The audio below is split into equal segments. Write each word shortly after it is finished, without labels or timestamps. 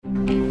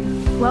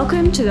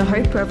Welcome to the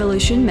Hope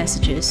Revolution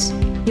Messages.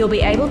 You'll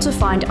be able to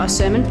find our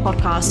sermon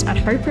podcast at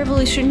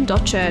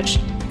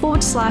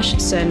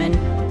hoperevolution.church/sermon,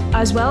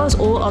 as well as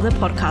all other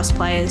podcast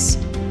players.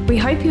 We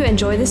hope you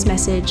enjoy this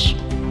message.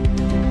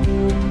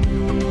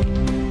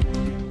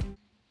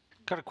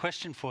 Got a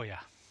question for you.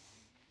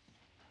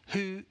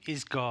 Who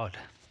is God?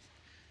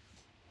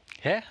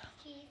 Yeah?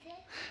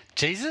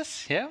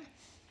 Jesus, yeah?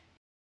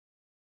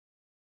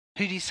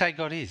 Who do you say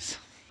God is?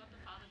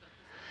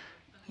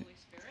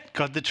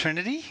 God the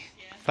Trinity?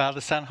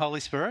 Father, Son, Holy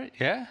Spirit,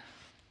 yeah?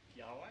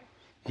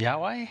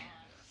 Yahweh?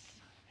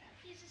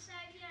 He's a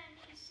saviour and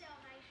he's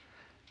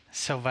salvation.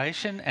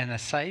 Salvation and a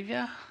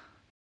saviour?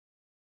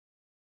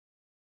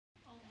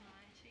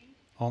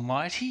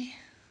 Almighty?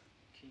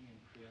 King and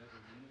creator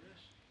of the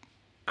universe.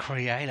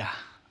 Creator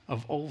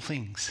of all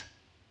things.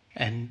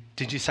 And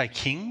did you say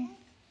King?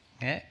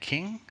 Yeah,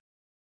 King.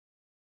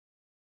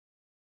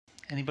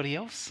 Anybody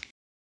else?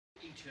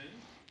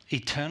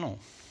 Eternal.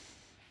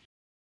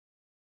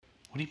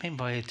 What do you mean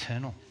by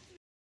eternal?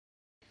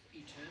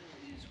 Eternal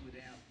is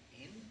without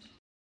end.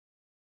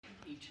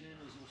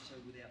 Eternal is also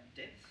without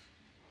depth.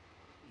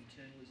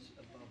 Eternal is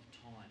above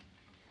time.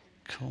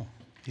 Cool.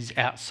 He's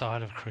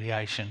outside of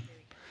creation.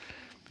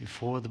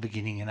 Before the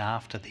beginning and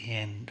after the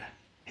end.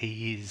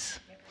 He is.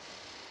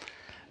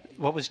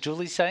 What was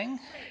Julie saying?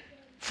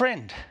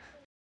 Friend.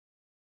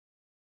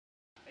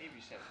 Evie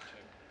said it too.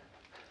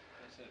 They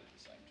said it at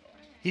the same time.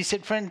 You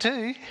said friend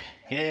too?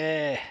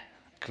 Yeah.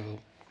 Cool.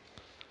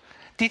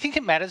 Do you think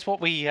it matters what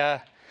we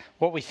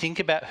think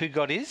about who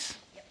God is?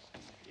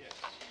 Yes.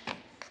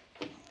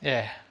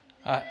 Yeah.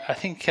 I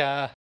think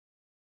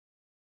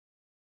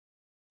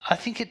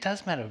it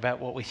does matter about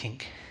what we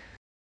think.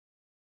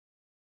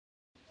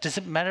 Does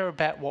it matter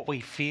about what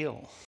we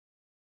feel?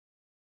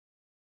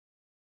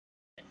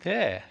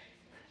 Yeah.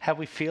 How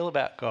we feel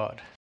about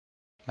God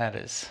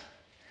matters.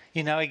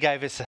 You know, He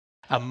gave us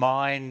a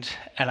mind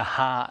and a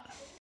heart.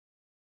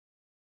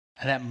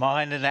 And that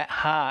mind and that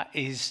heart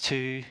is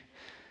to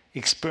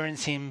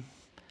experience Him,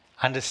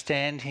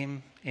 understand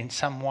Him in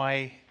some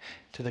way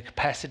to the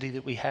capacity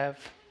that we have.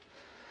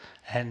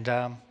 And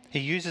He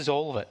uses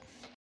all of it.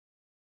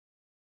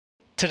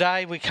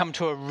 Today we come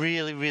to a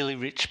really, really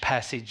rich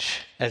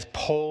passage as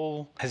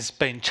Paul has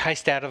been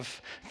chased out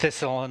of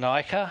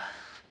Thessalonica.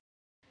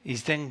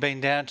 He's then been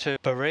down to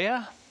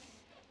Berea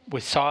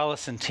with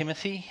Silas and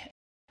Timothy.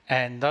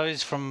 And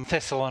those from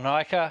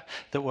Thessalonica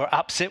that were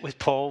upset with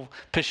Paul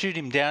pursued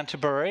him down to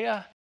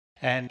Berea.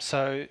 And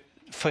so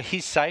for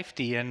his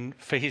safety and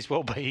for his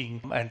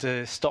well-being and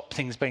to stop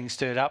things being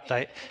stirred up,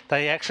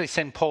 they actually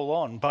send Paul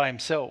on by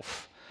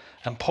himself.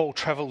 And Paul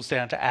travels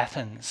down to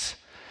Athens.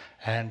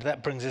 And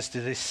that brings us to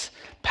this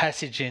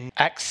passage in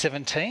Acts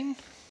 17.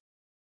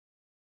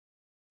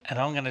 And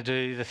I'm going to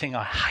do the thing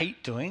I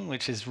hate doing,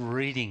 which is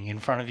reading in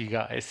front of you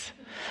guys.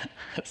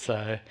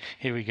 So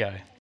here we go.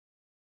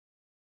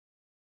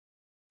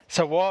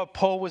 So while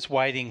Paul was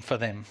waiting for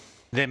them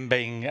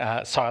being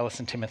Silas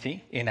and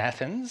Timothy in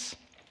Athens,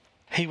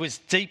 he was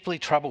deeply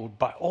troubled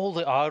by all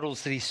the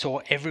idols that he saw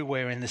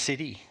everywhere in the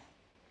city.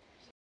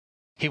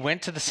 He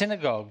went to the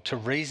synagogue to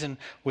reason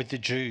with the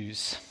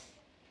Jews.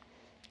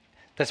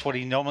 That's what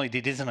he normally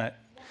did, isn't it?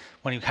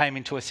 When he came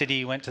into a city,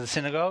 he went to the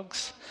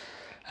synagogues.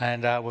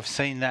 And we've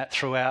seen that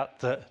throughout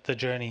the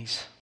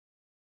journeys.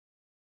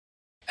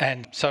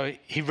 And so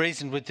he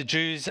reasoned with the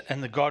Jews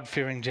and the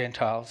God-fearing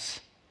Gentiles.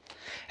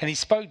 And he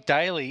spoke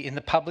daily in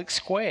the public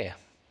square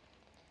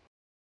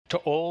to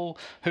all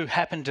who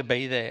happened to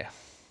be there.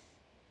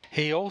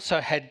 He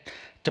also had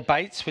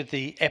debates with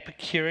the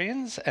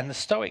Epicureans and the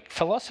Stoic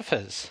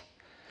philosophers.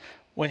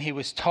 When he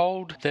was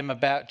told them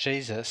about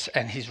Jesus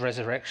and his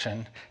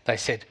resurrection, they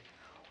said,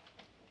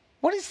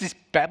 "What is this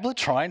babbler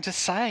trying to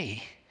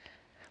say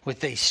with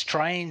these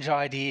strange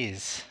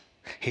ideas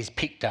he's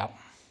picked up?"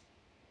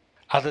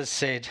 Others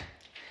said,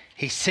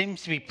 "He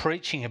seems to be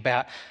preaching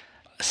about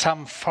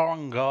some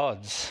foreign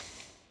gods."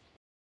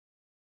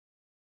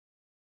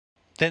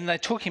 Then they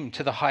took him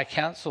to the high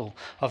council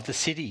of the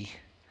city.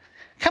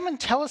 "Come and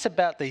tell us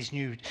about these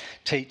new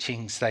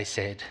teachings," they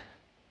said.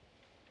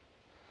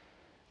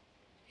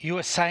 "You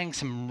are saying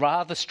some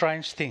rather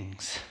strange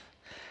things,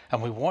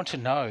 and we want to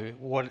know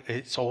what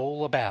it's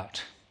all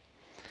about.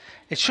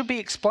 It should be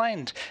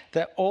explained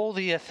that all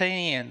the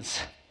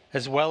Athenians,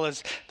 as well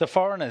as the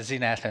foreigners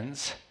in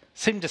Athens,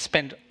 seem to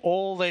spend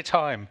all their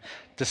time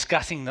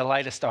discussing the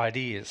latest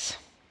ideas."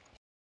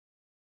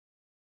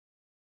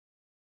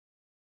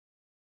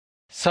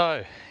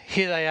 So,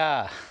 here they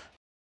are.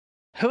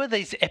 Who are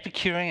these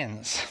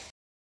Epicureans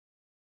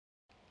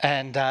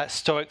and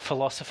Stoic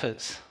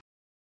philosophers?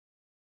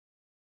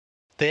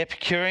 The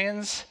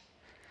Epicureans,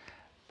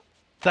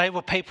 they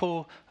were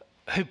people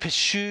who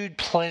pursued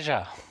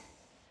pleasure.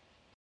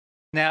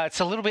 Now, it's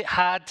a little bit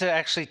hard to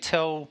actually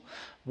tell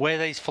where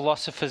these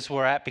philosophers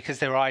were at because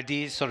their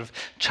ideas sort of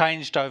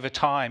changed over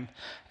time.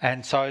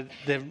 And so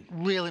they're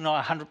really not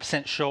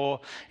 100%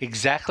 sure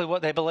exactly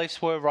what their beliefs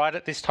were right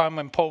at this time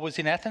when Paul was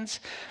in Athens.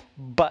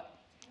 But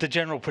the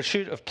general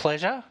pursuit of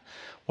pleasure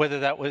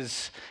whether that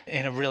was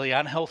in a really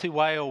unhealthy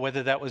way or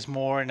whether that was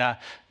more in a,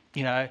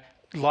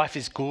 life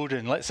is good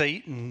and let's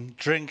eat and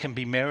drink and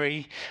be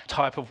merry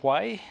type of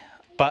way.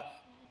 But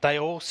they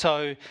looked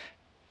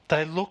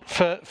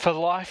for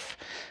life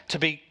to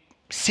be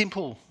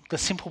simple, the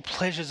simple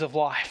pleasures of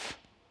life.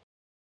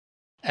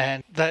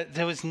 And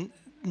there was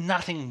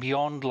nothing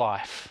beyond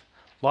life.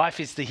 Life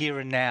is the here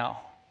and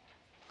now.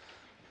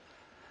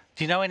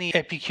 Do you know any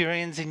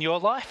Epicureans in your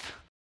life?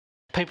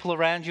 People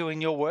around you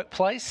in your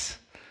workplace?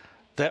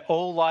 That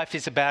all life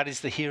is about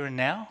is the here and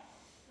now?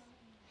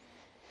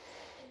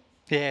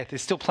 Yeah,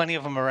 there's still plenty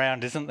of them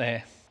around, isn't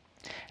there?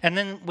 And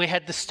then we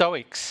had the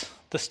Stoics,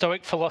 the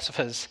Stoic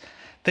philosophers.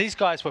 These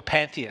guys were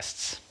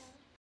pantheists,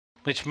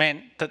 which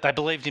meant that they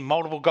believed in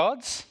multiple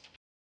gods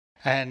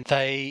and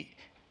they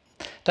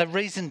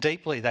reasoned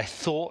deeply, they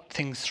thought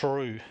things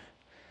through.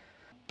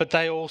 But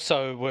they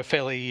also were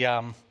fairly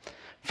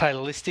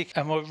fatalistic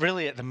and were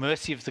really at the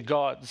mercy of the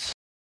gods.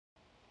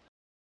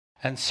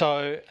 And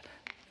so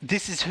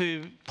this is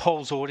who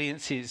Paul's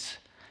audience is.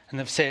 And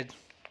they've said,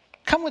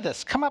 come with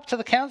us, come up to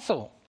the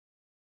council.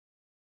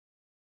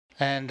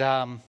 And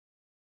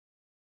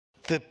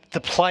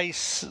the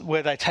place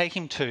where they take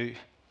him to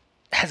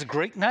has a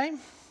Greek name,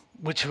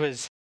 which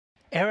was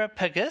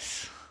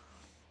Areopagus.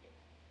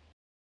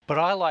 But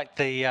I like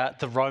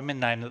the Roman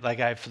name that they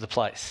gave for the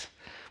place,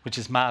 which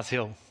is Mars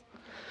Hill.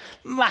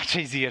 Much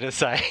easier to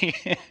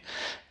say.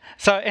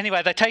 So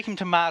anyway, they take him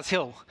to Mars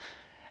Hill.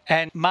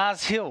 And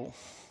Mars Hill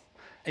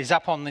is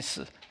up on this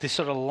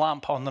sort of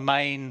lump on the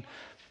main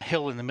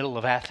hill in the middle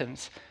of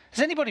Athens.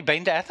 Has anybody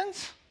been to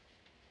Athens?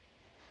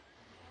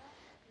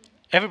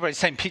 Everybody's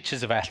seen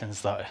pictures of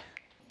Athens though.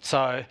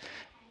 So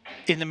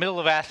in the middle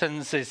of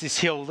Athens, there's this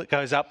hill that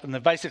goes up and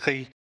they've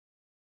basically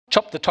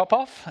chopped the top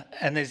off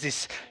and there's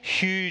this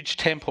huge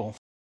temple,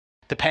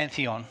 the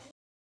Pantheon.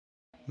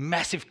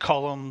 Massive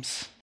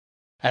columns.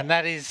 And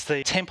that is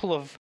the temple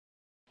of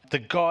the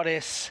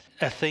goddess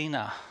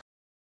Athena,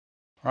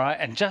 right?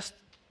 And just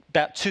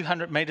about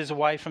 200 metres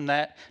away from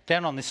that,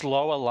 down on this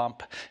lower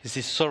lump, is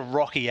this sort of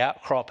rocky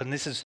outcrop. And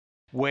this is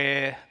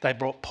where they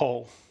brought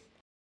Paul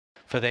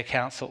for their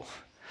council.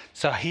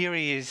 So here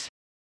he is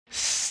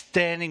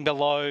standing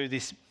below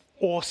this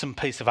awesome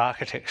piece of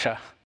architecture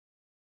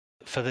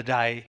for the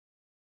day.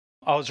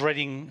 I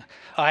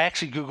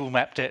actually Google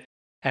mapped it,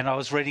 and I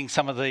was reading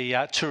some of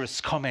the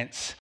tourists'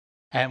 comments.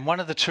 And one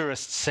of the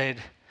tourists said,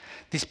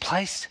 this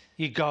place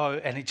you go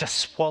and it just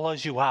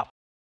swallows you up.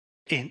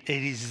 It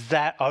is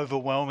that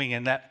overwhelming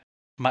and that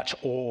much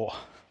awe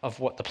of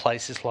what the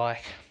place is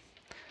like.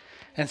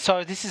 And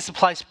so this is the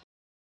place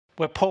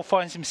where Paul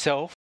finds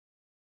himself,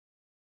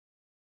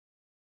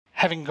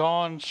 having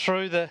gone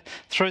through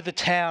the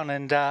town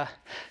and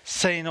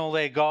seen all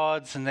their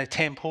gods and their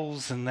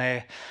temples and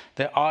their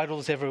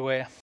idols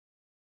everywhere.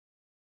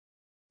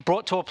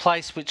 Brought to a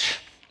place which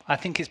I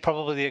think is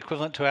probably the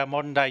equivalent to our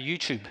modern day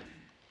YouTube.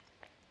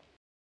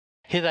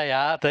 Here they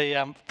are,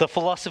 the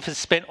philosophers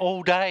spent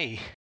all day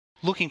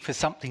looking for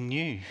something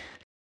new.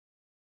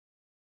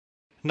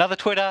 Another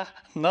Twitter,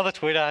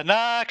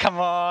 nah, come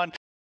on.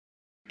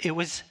 It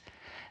was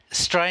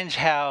strange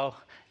how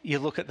you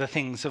look at the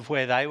things of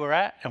where they were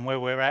at and where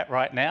we're at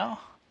right now,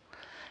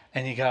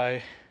 and you go,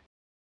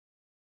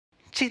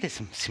 gee, there's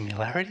some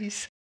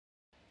similarities.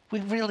 We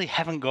really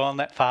haven't gone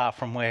that far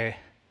from where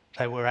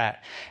they were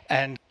at.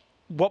 And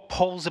what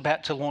Paul's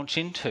about to launch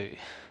into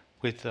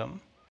with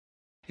them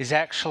is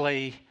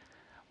actually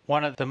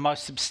one of the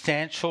most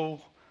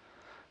substantial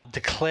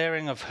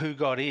declaring of who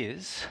God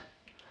is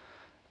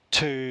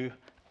to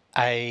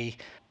a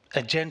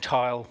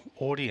Gentile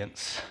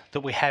audience that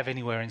we have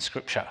anywhere in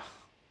Scripture.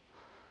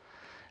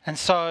 And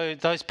so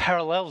those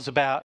parallels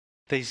about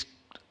these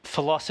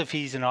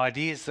philosophies and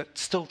ideas that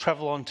still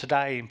travel on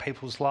today in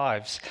people's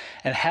lives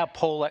and how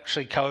Paul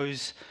actually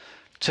goes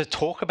to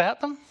talk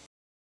about them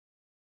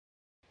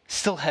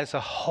still has a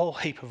whole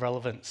heap of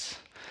relevance.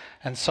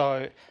 And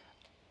so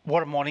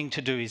what I'm wanting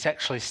to do is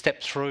actually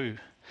step through,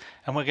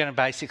 and we're going to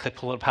basically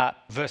pull it apart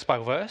verse by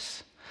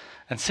verse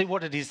and see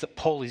what it is that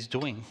Paul is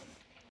doing.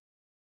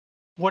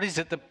 What is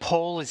it that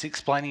Paul is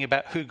explaining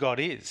about who God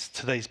is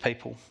to these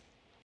people?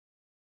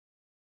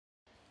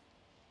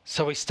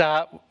 So we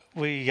step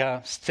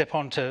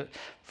on to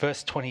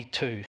verse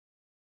 22.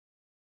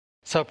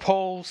 So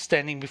Paul,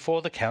 standing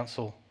before the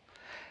council,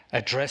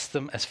 addressed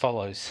them as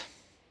follows.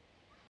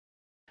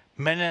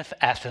 Men of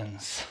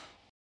Athens,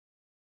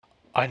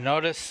 I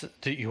notice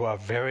that you are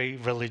very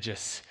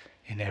religious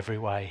in every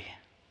way.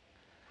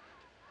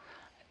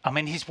 I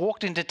mean, he's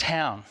walked into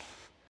town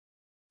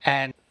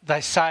and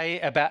they say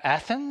about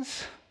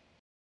Athens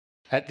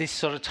at this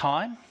sort of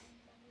time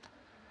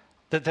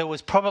that there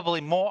was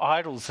probably more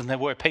idols than there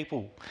were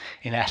people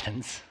in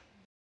Athens.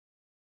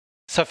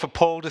 So for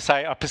Paul to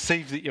say, I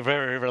perceive that you're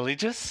very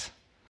religious,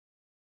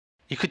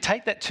 you could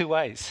take that two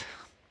ways.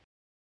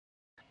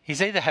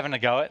 He's either having a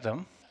go at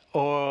them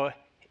or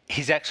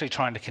he's actually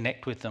trying to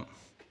connect with them.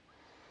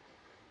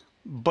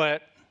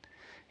 But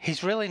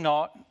he's really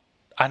not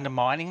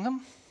undermining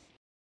them.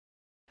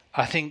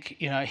 I think,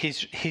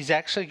 he's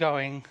actually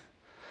going,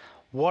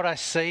 what I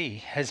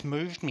see has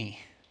moved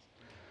me.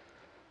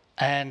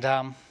 And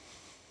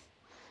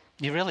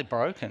you're really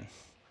broken.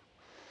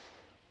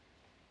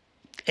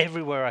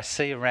 Everywhere I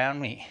see around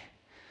me,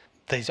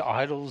 these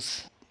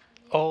idols,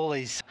 all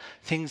these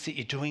things that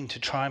you're doing to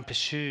try and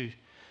pursue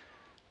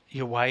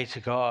your way to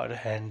God.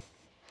 And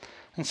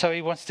so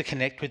he wants to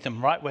connect with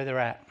them right where they're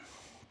at.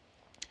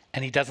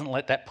 And he doesn't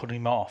let that put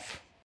him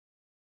off.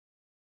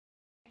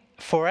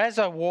 For as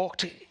I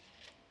walked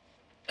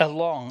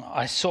along,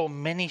 I saw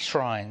many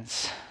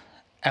shrines,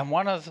 and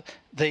one of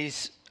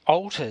these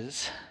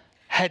altars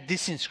had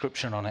this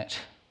inscription on it: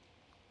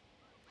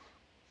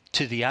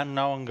 to the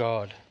unknown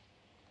God.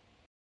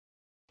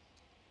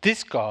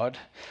 This God,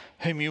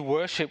 whom you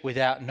worship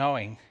without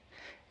knowing,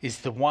 is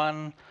the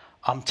one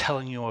I'm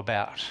telling you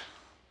about.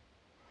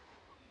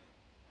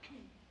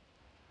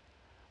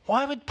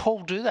 Why would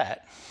Paul do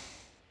that?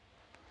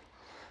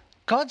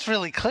 God's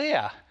really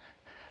clear.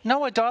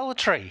 No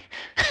idolatry.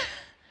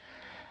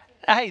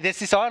 Hey, there's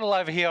this idol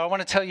over here. I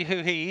want to tell you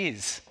who he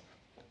is.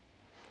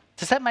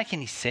 Does that make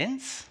any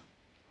sense?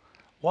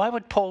 Why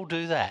would Paul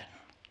do that?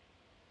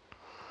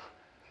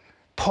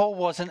 Paul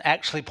wasn't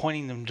actually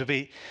pointing them to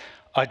be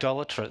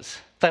idolaters.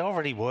 They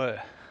already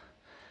were.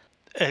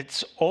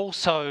 It's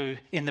also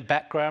in the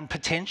background,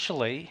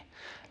 potentially,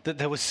 that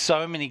there were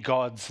so many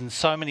gods and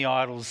so many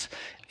idols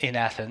in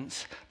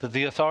Athens that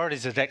the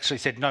authorities had actually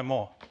said, no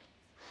more.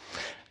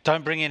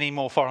 Don't bring any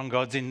more foreign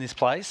gods in this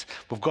place.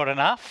 We've got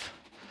enough.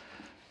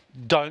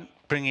 Don't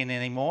bring in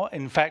any more.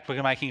 In fact,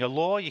 we're making a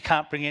law. You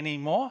can't bring any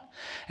more.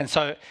 And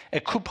so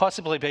it could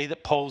possibly be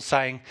that Paul's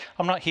saying,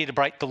 I'm not here to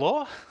break the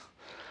law.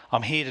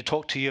 I'm here to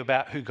talk to you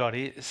about who God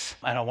is.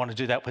 And I want to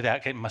do that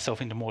without getting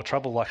myself into more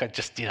trouble like I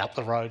just did up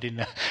the road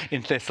in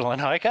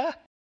Thessalonica.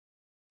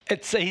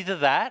 It's either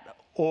that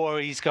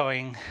or he's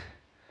going,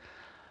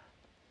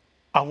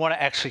 I want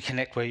to actually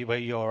connect where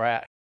you're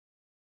at.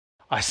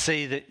 I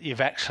see that you've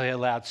actually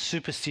allowed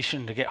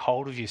superstition to get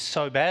hold of you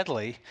so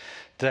badly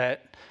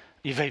that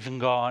you've even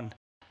gone,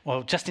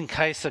 well, just in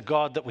case a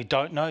God that we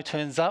don't know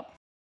turns up,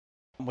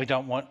 we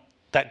don't want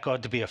that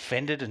God to be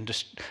offended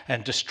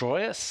and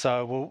destroy us.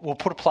 So we'll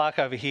put a plaque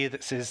over here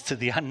that says to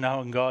the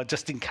unknown God,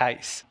 just in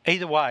case.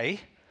 Either way,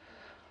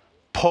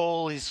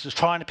 Paul is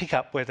trying to pick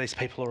up where these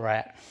people are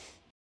at.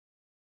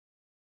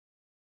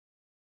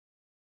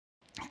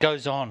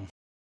 Goes on.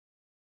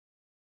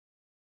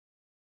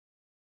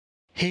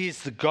 He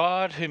is the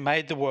God who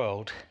made the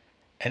world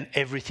and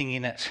everything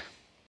in it.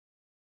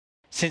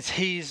 Since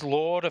he is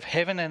Lord of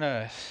heaven and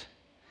earth,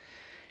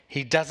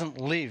 he doesn't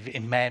live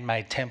in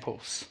man-made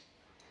temples.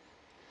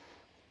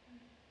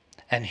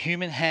 And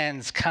human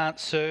hands can't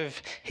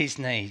serve his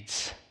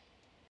needs,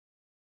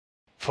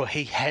 for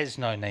he has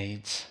no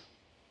needs.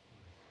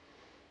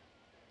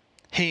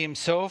 He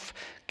himself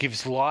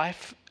gives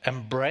life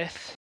and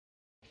breath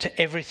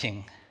to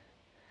everything,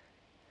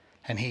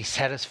 and he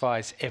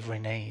satisfies every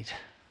need.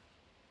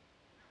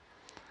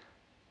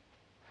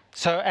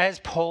 So as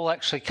Paul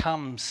actually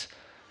comes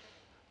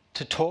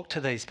to talk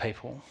to these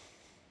people,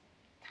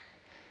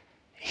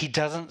 he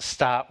doesn't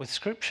start with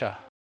Scripture,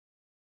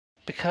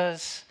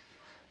 because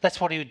that's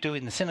what he would do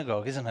in the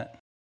synagogue, isn't it?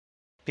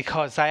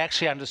 Because they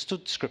actually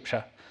understood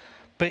Scripture.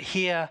 But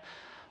here,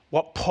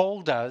 what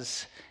Paul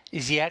does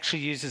is he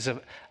actually uses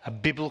a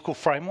biblical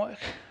framework,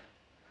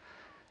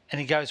 and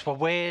he goes, well,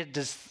 where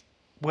does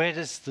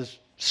the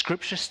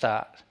Scripture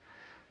start?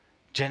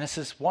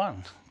 Genesis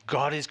 1,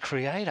 God is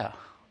creator.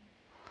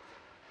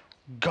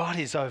 God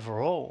is over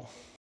all.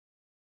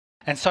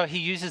 And so he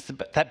uses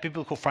that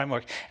biblical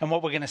framework. And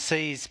what we're going to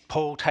see is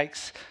Paul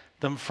takes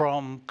them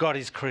from God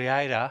is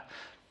creator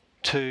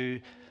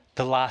to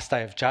the last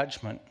day of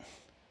judgment.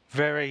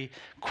 Very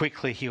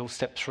quickly he'll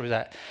step through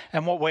that.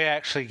 And what we're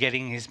actually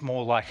getting is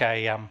more like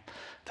the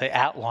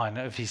outline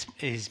of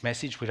his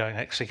message. We don't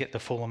actually get the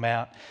full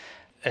amount.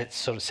 It's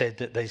sort of said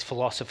that these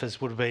philosophers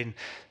would have been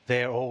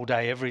there all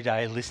day, every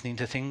day, listening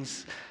to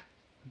things.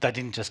 They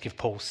didn't just give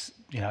Paul,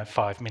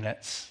 5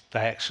 minutes.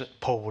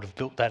 Paul would have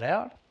built that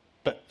out.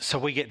 But so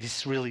we get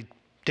this really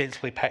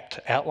densely packed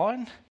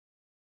outline.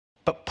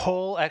 But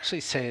Paul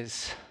actually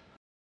says,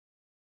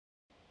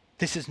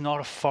 this is not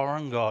a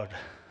foreign God.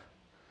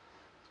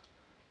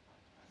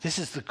 This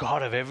is the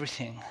God of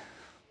everything.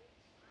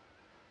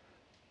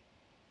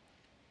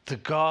 The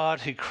God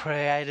who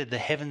created the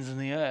heavens and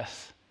the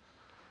earth.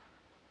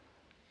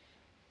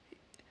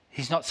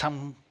 He's not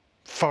some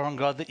foreign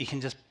God that you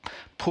can just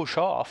push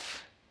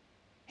off.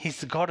 He's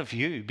the God of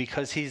you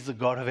because he's the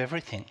God of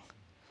everything.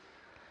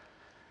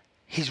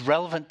 He's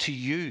relevant to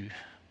you.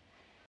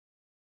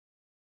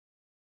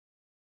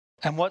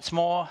 And what's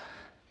more,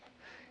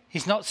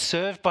 he's not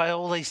served by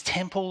all these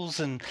temples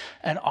and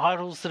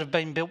idols that have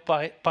been built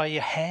by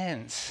your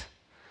hands.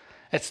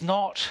 It's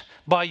not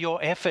by your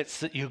efforts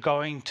that you're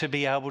going to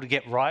be able to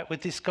get right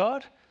with this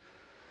God,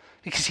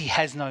 because he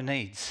has no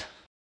needs.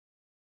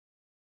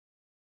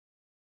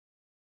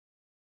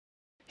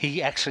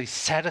 He actually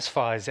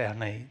satisfies our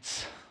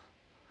needs.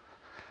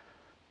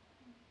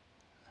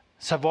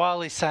 So while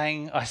he's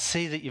saying, I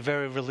see that you're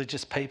very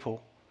religious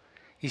people,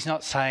 he's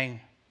not saying,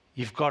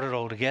 you've got it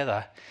all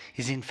together,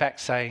 is in fact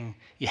saying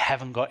you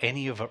haven't got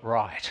any of it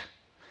right.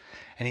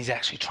 And he's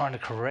actually trying to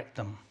correct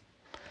them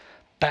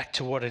back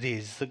to what it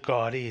is that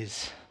God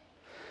is.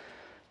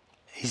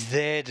 He's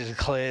there to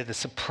declare the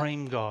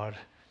supreme God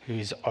who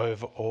is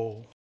over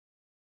all.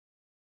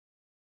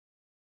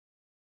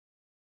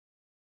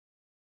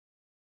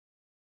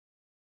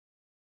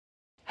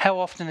 How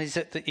often is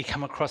it that you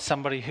come across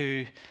somebody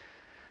who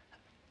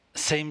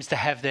seems to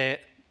have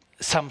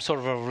some sort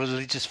of a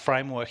religious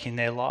framework in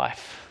their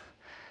life,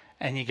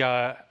 and you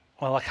go,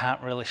 well, I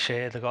can't really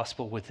share the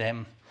gospel with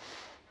them.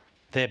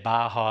 They're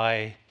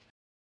Baha'i,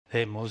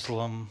 they're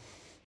Muslim,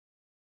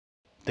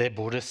 they're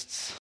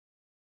Buddhists.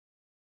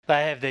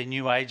 They have their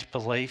New Age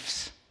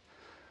beliefs.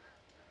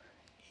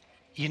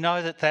 You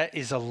know that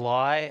is a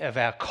lie of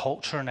our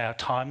culture and our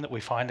time that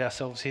we find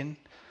ourselves in.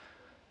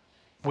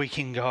 We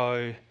can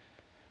go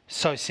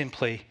so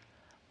simply,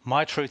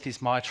 my truth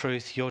is my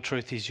truth, your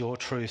truth is your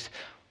truth.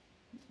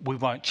 We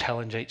won't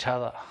challenge each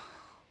other.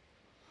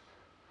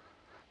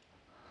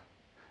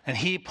 And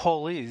here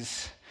Paul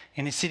is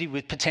in a city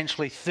with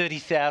potentially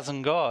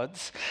 30,000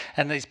 gods,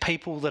 and these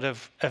people that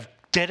have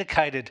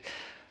dedicated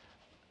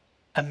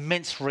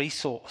immense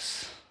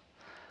resource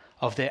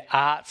of their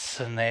arts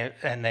and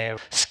their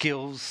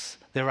skills,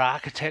 their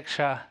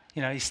architecture.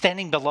 You know, he's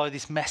standing below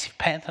this massive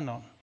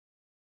Parthenon.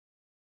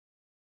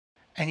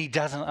 And he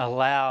doesn't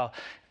allow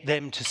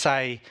them to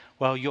say,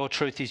 well, your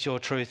truth is your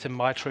truth and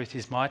my truth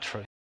is my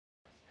truth.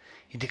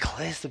 He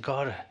declares the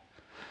God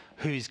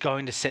who is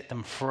going to set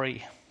them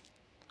free.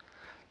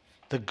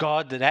 The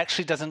God that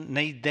actually doesn't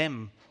need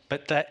them,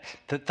 but that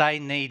they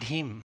need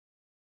him.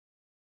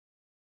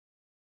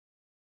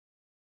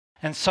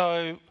 And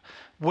so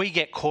we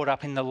get caught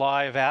up in the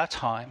lie of our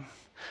time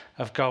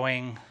of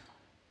going,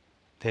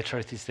 their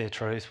truth is their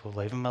truth, we'll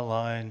leave them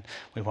alone,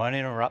 we won't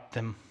interrupt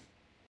them.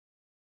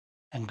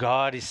 And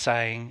God is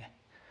saying,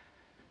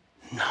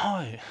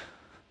 no,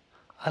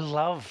 I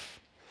love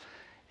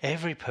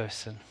every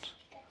person.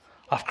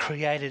 I've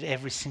created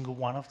every single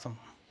one of them.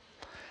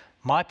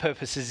 My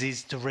purpose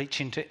is to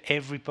reach into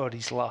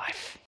everybody's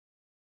life.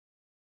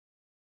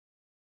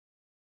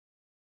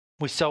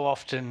 We so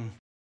often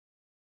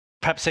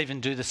perhaps even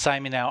do the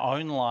same in our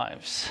own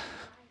lives,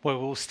 where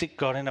we'll stick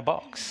God in a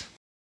box.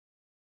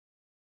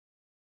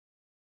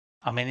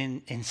 I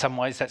mean, in some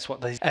ways that's what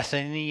these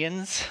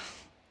Athenians,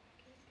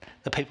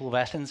 the people of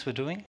Athens, were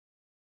doing.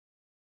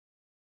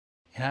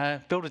 You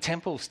know, build a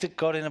temple, stick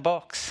God in a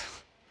box,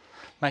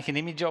 make an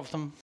image of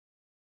them.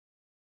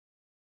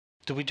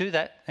 Do we do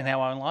that in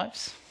our own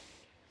lives?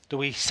 Do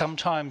we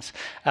sometimes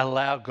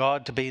allow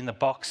God to be in the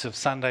box of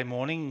Sunday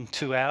morning,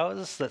 2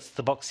 hours? That's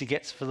the box he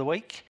gets for the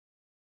week.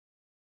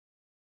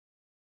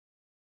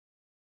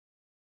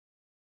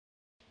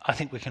 I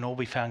think we can all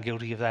be found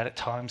guilty of that at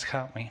times,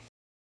 can't we?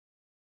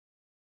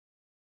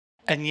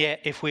 And yet,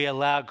 if we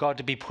allow God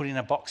to be put in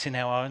a box in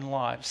our own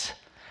lives,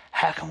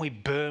 how can we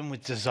burn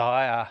with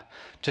desire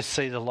to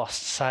see the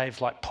lost saved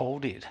like Paul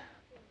did?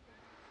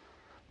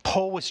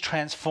 Paul was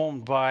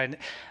transformed by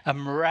a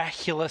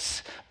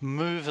miraculous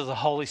move of the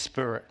Holy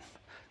Spirit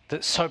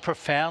that so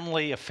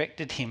profoundly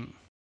affected him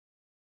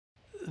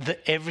that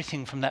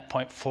everything from that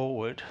point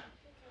forward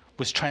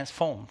was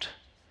transformed.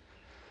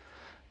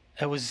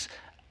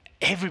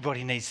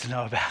 Everybody needs to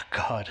know about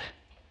God.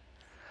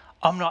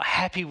 I'm not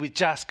happy with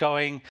just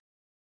going,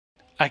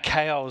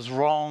 okay, I was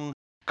wrong,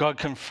 God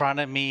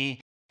confronted me,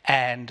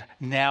 and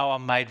now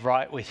I'm made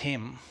right with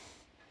him.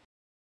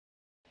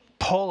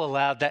 Paul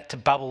allowed that to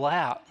bubble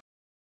out,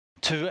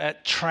 to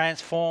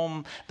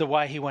transform the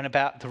way he went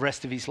about the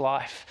rest of his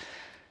life.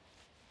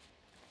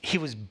 He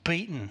was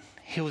beaten,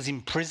 he was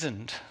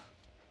imprisoned,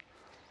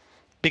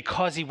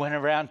 because he went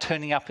around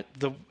turning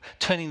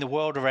the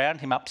world around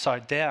him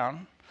upside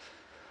down.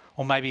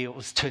 Or maybe it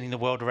was turning the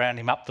world around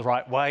him up the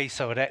right way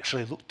so it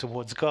actually looked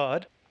towards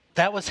God.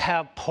 That was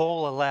how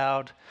Paul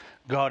allowed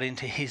God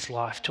into his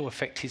life to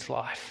affect his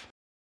life.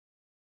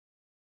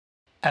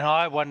 And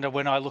I wonder,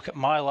 when I look at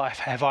my life,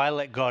 have I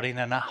let God in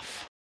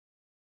enough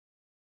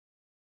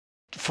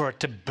for it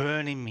to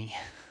burn in me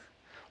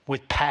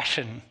with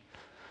passion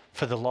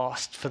for the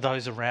lost, for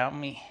those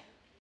around me?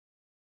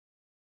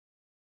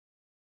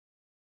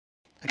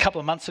 A couple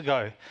of months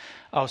ago,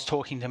 I was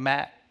talking to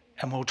Matt,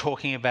 and we were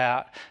talking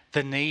about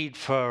the need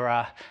for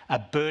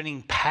a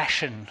burning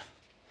passion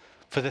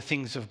for the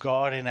things of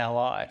God in our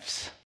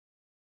lives.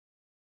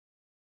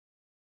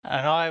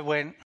 And I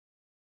went,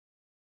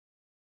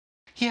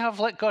 yeah, I've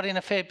let God in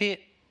a fair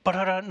bit, but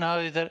I don't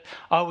know that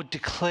I would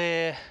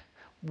declare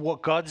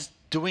what God's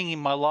doing in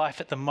my life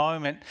at the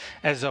moment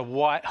as a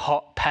white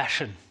hot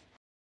passion.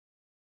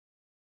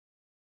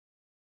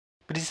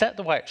 But is that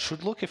the way it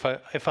should look if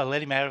I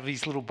let him out of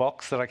his little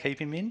box that I keep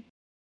him in?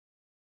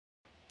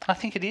 I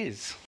think it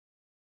is.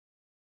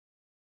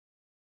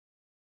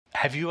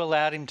 Have you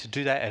allowed him to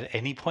do that at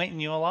any point in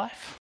your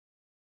life?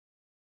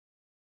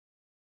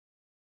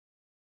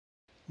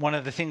 One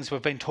of the things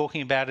we've been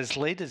talking about as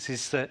leaders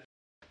is that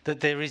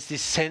there is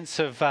this sense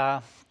of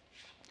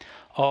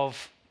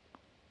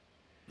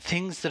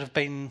things that have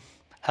been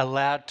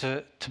allowed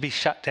to be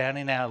shut down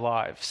in our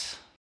lives.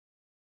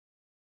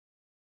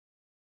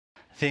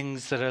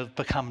 Things that have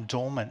become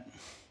dormant,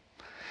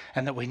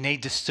 and that we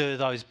need to stir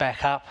those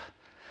back up,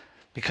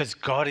 because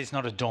God is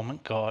not a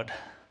dormant God.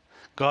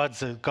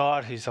 God's a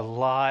God who's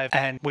alive,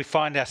 and we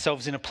find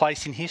ourselves in a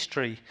place in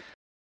history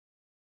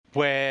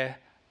where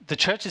the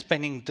church has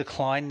been in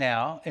decline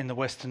now in the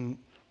Western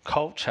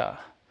culture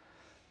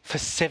for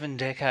 7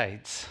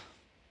 decades,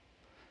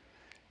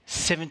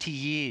 70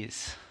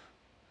 years.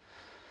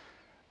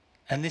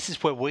 And this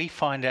is where we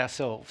find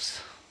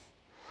ourselves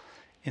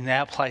in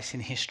our place in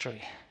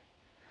history.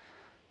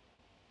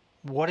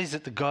 What is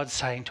it that God's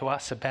saying to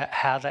us about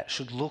how that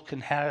should look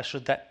and how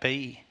should that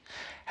be?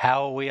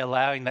 How are we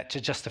allowing that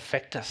to just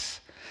affect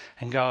us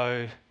and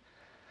go,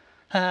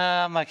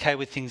 I'm okay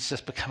with things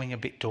just becoming a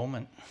bit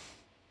dormant?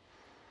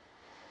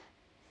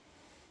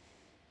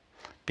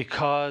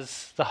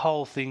 Because the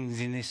whole thing's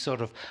in this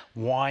sort of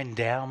wind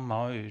down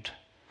mode.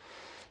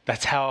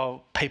 That's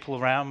how people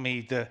around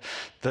me,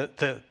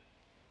 the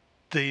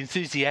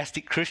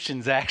enthusiastic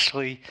Christians, are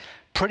actually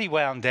pretty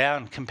wound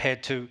down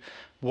compared to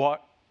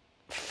what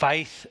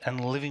faith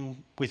and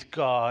living with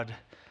God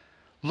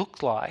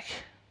looked like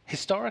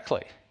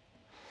historically.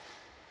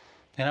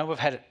 You know, we've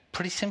had it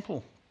pretty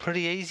simple,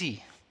 pretty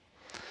easy.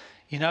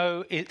 You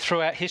know,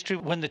 throughout history,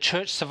 when the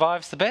church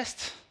survives the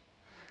best,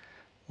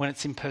 when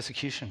it's in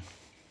persecution.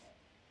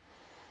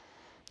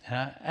 You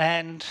know,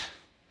 and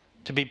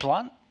to be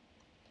blunt,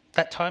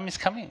 that time is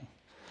coming.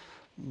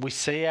 We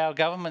see our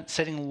government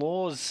setting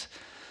laws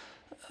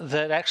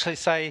that actually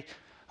say,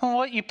 oh,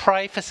 what, you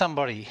pray for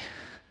somebody.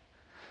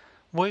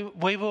 We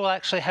will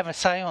actually have a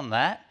say on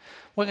that.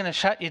 We're going to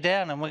shut you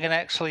down, and we're going to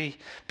actually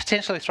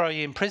potentially throw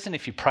you in prison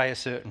if you pray a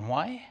certain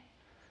way.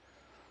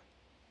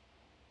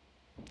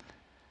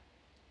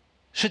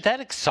 Should that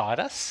excite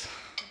us?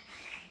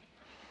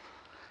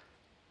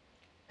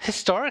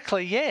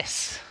 Historically,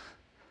 yes.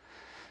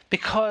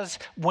 Because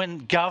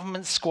when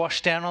governments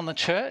squash down on the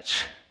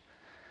church,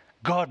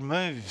 God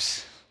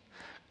moves.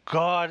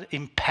 God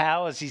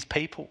empowers his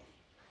people.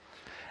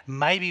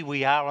 Maybe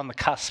we are on the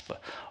cusp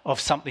of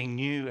something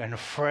new and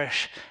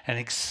fresh and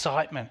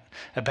excitement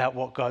about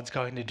what God's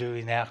going to do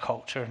in our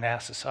culture and our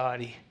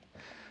society.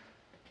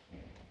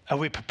 Are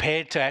we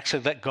prepared to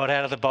actually let God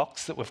out of the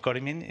box that we've got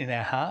him in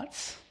our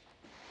hearts?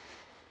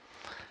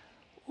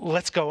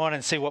 Let's go on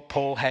and see what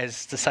Paul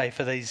has to say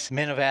for these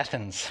men of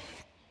Athens.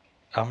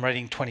 I'm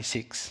reading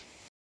 26.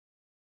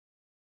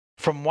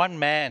 From one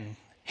man,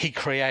 he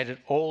created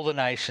all the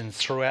nations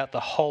throughout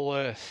the whole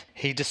earth.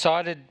 He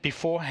decided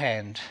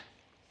beforehand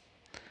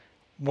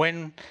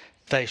when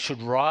they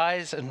should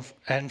rise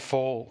and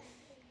fall,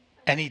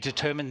 and he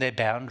determined their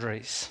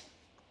boundaries.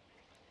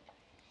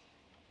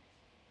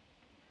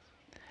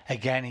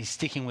 Again, he's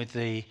sticking with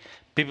the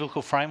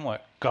biblical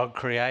framework. God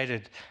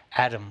created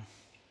Adam,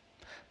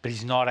 but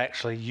he's not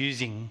actually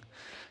using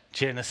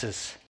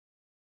Genesis.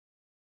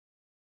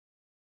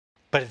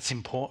 But it's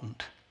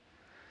important.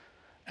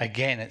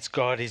 Again, it's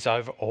God is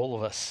over all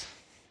of us.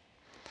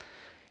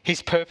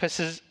 His purpose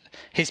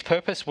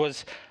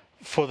was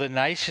for the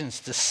nations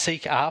to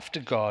seek after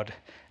God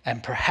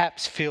and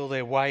perhaps feel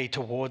their way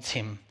towards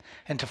him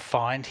and to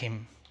find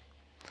him,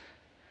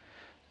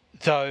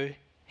 though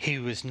he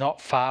was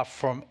not far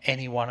from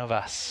any one of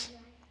us.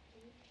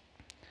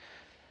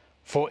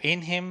 For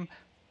in him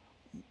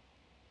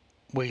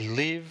we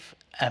live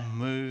and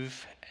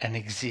move and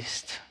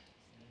exist.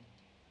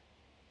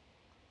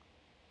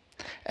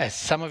 As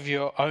some of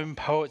your own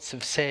poets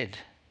have said,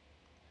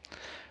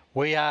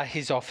 we are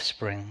his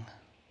offspring.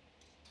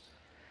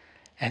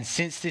 And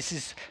since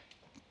this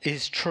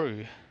is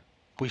true,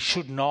 we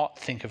should not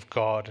think of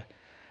God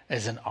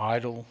as an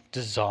idol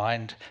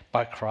designed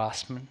by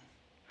craftsmen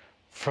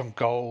from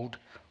gold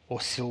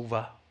or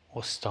silver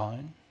or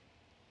stone.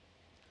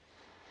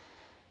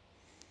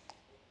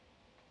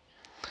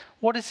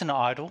 What is an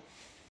idol?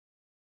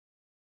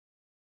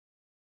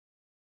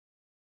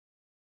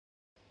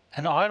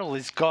 An idol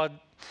is God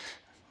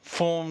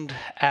formed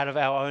out of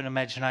our own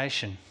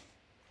imagination.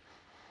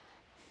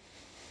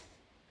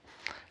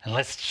 And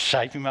let's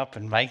shape him up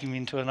and make him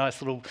into a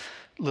nice little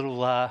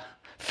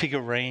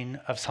figurine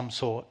of some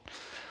sort,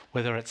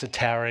 whether it's a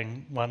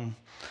towering one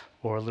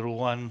or a little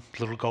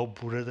gold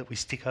Buddha that we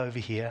stick over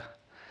here.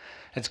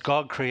 It's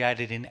God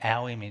created in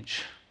our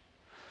image,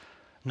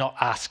 not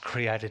us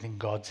created in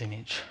God's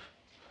image.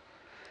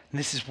 And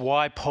this is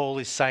why Paul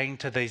is saying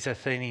to these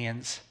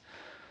Athenians,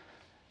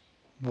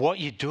 what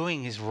you're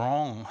doing is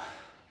wrong.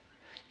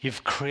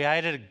 You've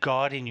created a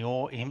God in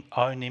your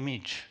own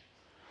image.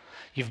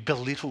 You've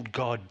belittled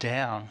God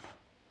down.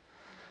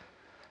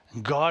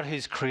 And God,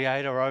 who's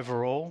creator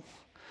over all,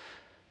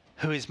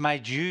 who has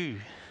made you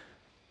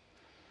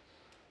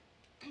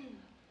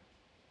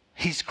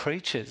his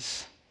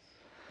creatures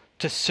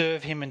to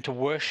serve him and to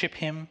worship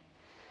him.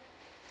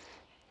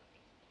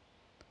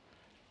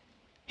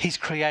 He's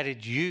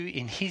created you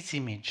in his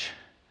image.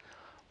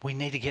 We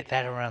need to get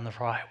that around the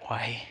right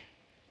way.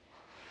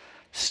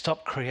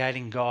 Stop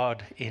creating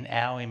God in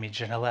our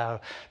image and allow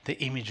the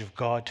image of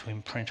God to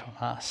imprint on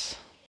us.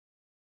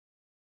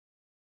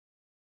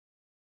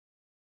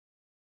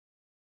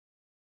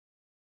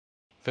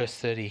 Verse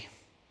 30.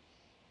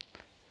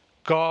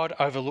 God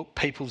overlooked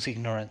people's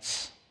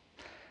ignorance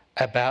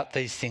about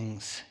these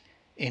things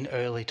in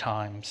early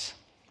times.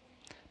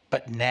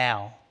 But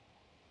now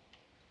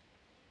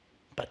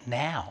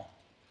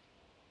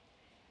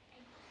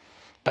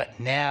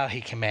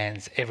he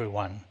commands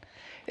everyone,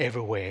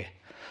 everywhere,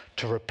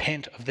 to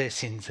repent of their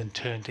sins and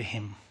turn to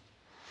him.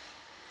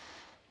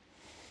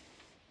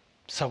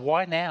 So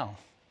why now?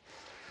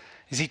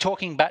 Is he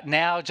talking about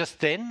now just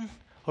then?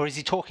 Or is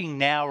he talking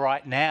now,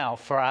 right now,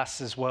 for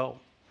us as well?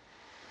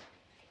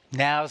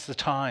 Now's the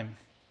time.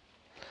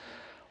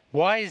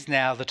 Why is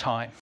now the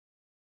time?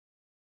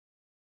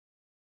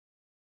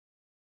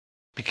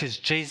 Because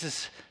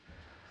Jesus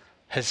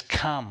has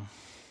come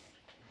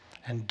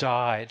and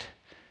died,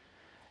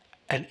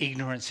 and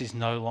ignorance is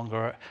no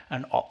longer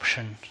an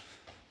option.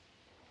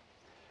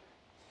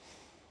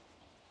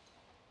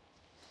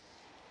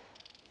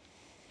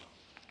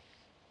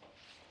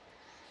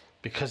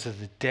 Because of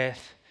the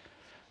death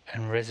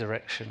and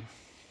resurrection.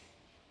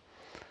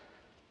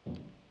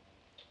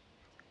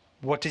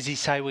 What does he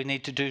say we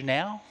need to do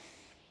now?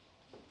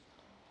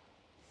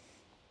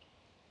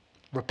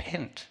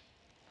 Repent.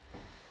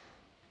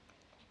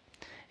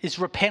 Is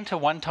repent a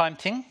one-time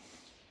thing?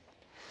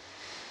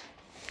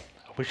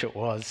 I wish it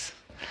was.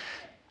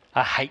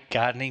 I hate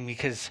gardening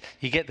because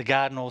you get the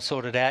garden all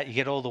sorted out, you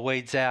get all the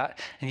weeds out,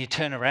 and you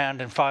turn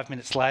around and 5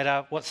 minutes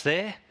later, what's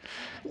there?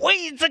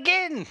 Weeds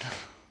again!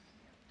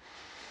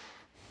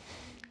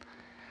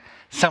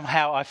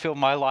 Somehow I feel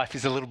my life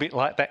is a little bit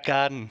like that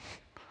garden.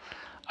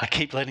 I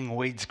keep letting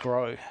weeds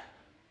grow.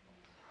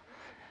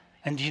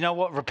 And do you know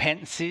what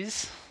repentance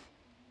is?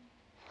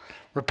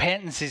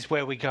 Repentance is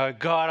where we go,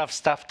 God, I've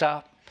stuffed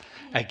up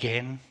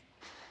again.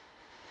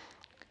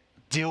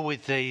 Deal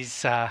with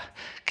these.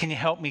 Can you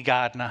help me,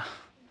 gardener?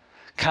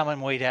 Come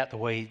and weed out the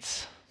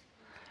weeds.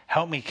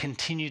 Help me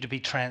continue to be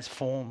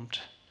transformed.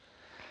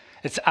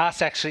 It's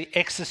us actually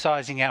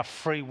exercising our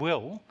free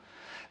will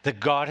that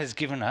God has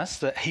given us,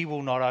 that he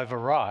will not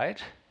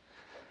override,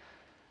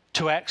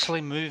 to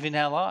actually move in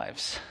our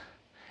lives.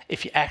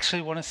 If you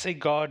actually want to see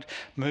God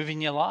move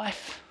in your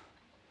life,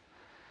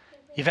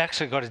 you've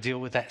actually got to deal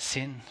with that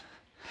sin,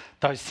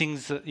 those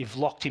things that you've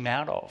locked him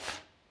out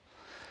of.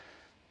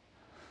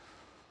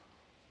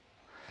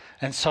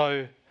 And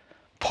so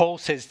Paul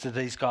says to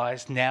these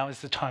guys, now is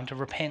the time to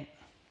repent.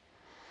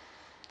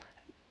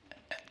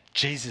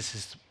 Jesus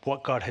is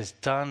what God has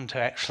done to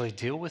actually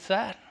deal with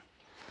that.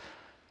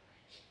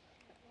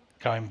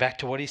 Going back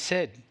to what he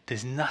said,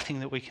 there's nothing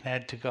that we can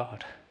add to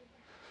God.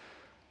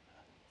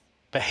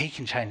 But he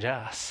can change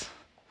us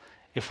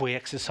if we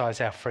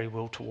exercise our free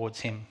will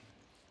towards him.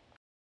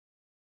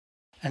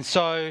 And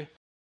so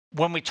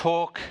when we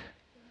talk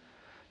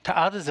to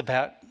others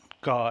about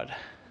God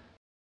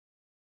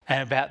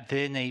and about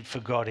their need for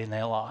God in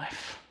their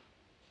life,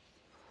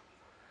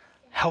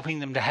 helping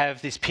them to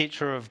have this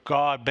picture of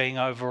God being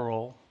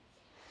overall,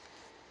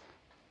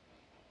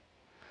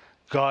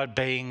 God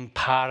being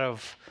part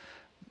of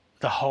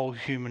the whole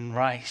human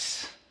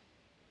race.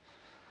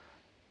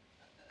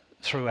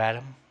 Through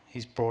Adam,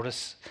 he's brought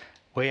us,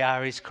 we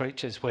are his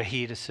creatures, we're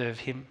here to serve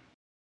him.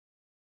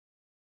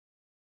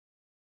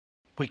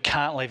 We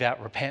can't leave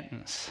out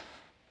repentance.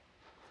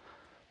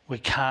 We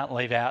can't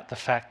leave out the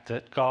fact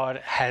that God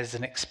has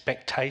an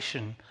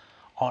expectation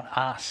on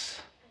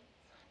us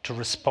to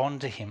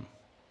respond to him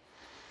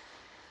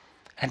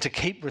and to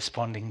keep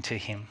responding to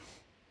him,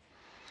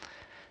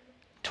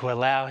 to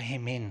allow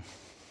him in.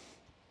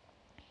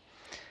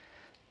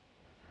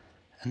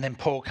 And then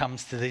Paul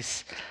comes to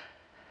these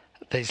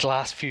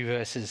last few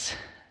verses.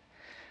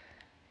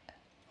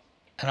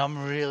 And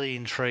I'm really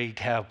intrigued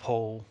how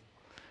Paul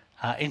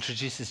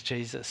introduces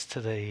Jesus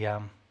to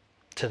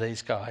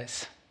these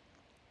guys.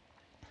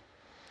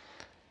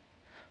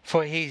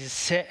 For he has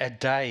set a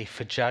day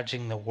for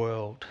judging the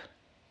world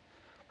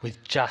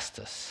with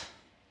justice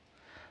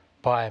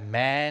by a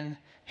man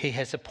he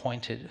has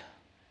appointed.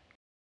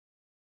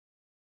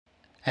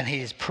 And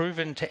he has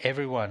proven to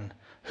everyone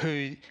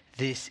who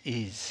this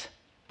is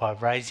by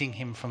raising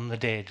him from the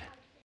dead.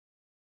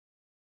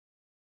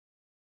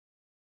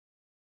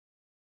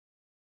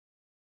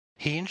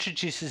 He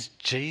introduces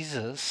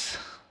Jesus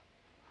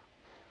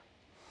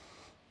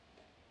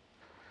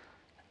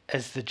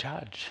as the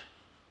judge.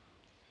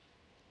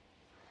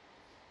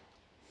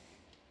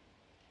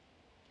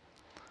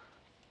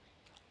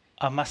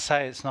 I must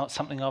say it's not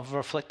something I've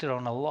reflected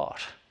on a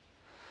lot,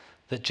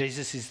 that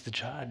Jesus is the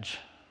judge.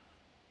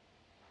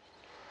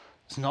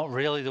 It's not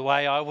really the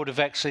way I would have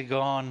actually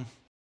gone,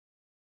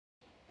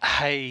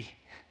 hey,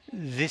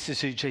 this is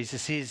who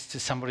Jesus is, to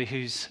somebody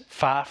who's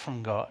far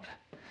from God.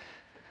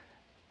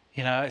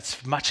 You know,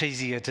 it's much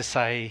easier to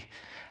say,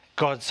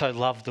 God so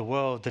loved the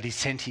world that he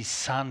sent his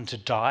son to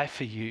die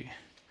for you.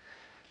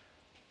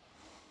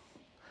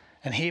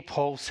 And here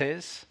Paul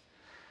says,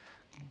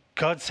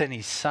 God sent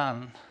his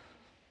son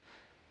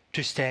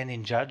to stand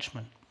in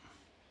judgment.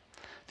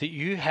 That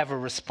you have a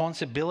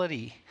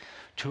responsibility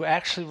to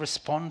actually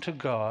respond to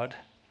God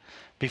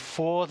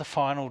before the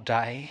final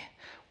day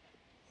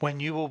when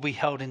you will be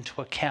held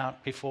into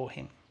account before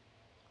him.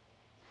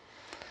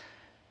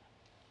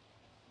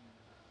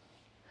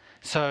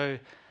 So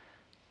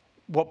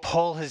what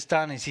Paul has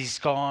done is he's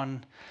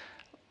gone,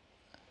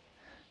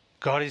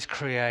 God is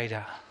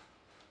creator.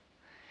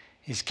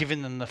 He's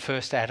given them the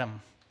first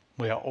Adam.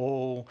 We are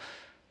all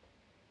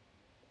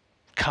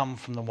come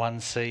from the one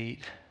seed.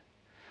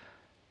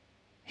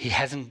 He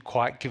hasn't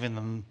quite given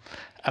them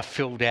a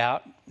filled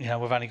out, we've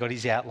only got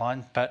his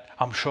outline, but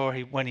I'm sure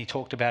when he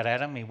talked about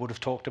Adam, he would have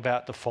talked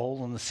about the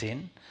fall and the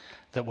sin,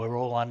 that we're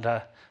all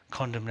under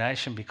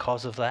condemnation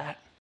because of that.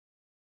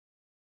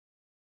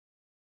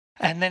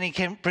 And then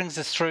he brings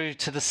us through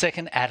to the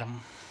second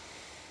Adam,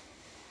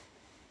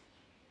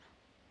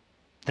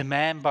 the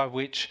man by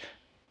which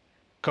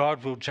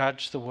God will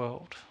judge the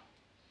world,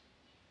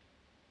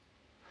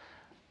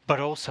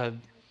 but also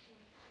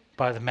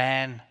by the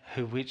man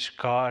who which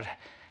God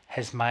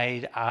has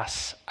made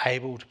us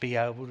able to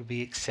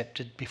be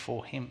accepted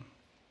before him.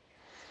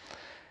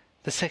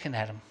 The second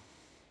Adam.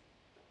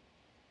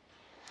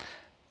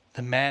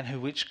 The man who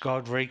which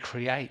God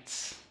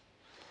recreates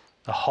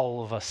the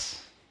whole of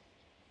us.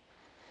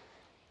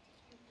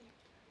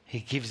 He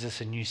gives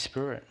us a new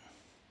spirit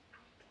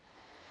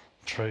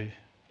through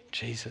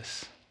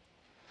Jesus.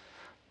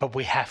 But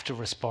we have to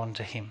respond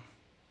to him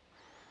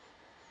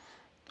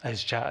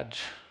as judge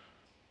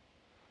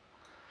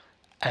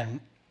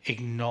and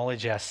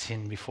acknowledge our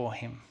sin before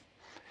him.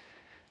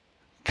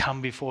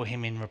 Come before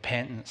him in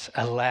repentance.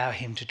 Allow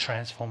him to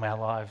transform our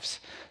lives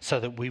so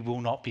that we will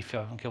not be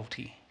found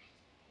guilty.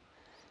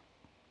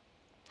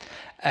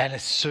 And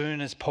as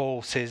soon as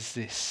Paul says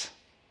this,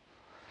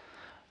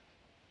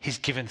 he's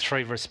given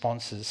 3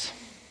 responses.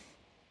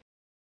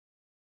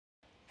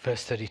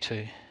 Verse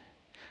 32.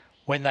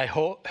 When they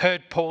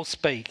heard Paul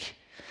speak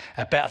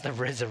about the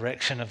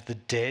resurrection of the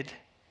dead,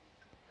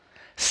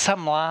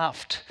 some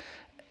laughed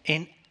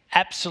in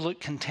absolute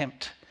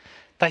contempt.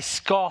 They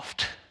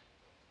scoffed.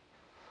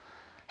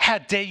 How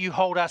dare you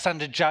hold us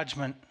under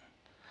judgment?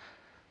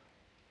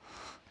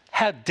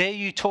 How dare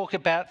you talk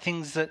about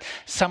things that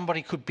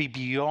somebody could be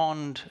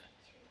beyond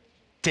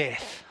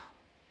death?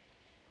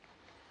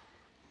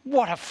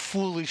 What a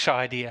foolish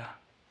idea.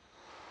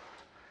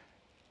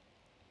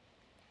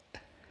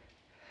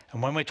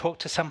 And when we talk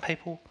to some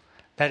people,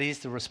 that is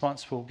the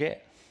response we'll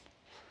get.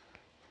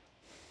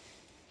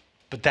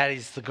 But that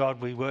is the God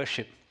we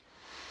worship.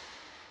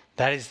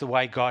 That is the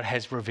way God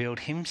has revealed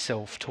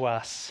himself to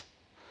us.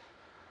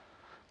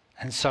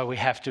 And so we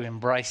have to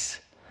embrace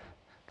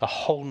the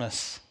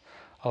wholeness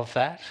of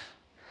that.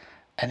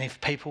 And if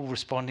people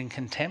respond in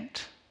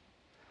contempt,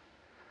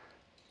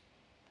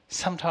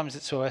 sometimes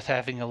it's worth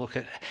having a look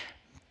at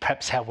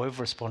perhaps how we've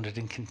responded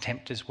in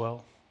contempt as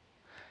well.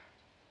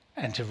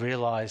 And to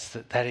realise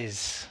that that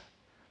is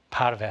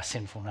part of our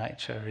sinful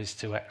nature, is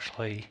to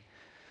actually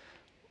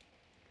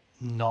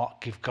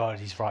not give God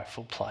his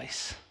rightful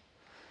place.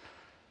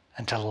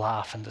 And to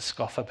laugh and to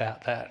scoff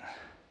about that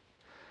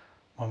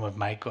when we've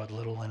made God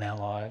little in our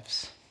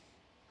lives.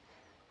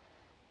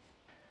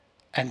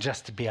 And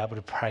just to be able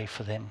to pray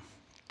for them,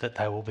 that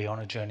they will be on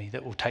a journey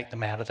that will take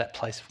them out of that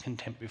place of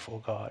contempt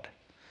before God.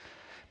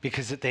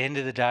 Because at the end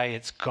of the day,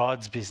 it's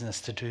God's business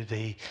to do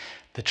the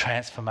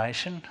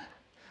transformation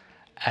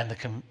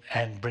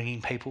and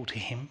bringing people to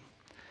him.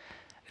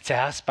 It's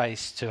our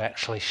space to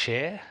actually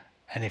share.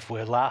 And if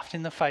we're laughed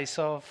in the face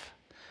of,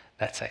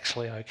 that's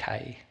actually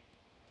okay.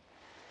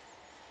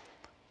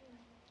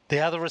 The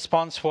other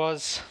response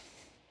was,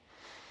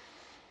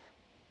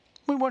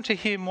 we want to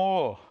hear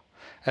more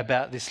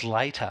about this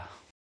later.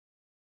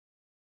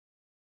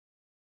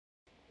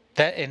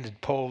 That ended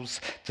Paul's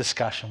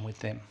discussion with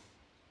them.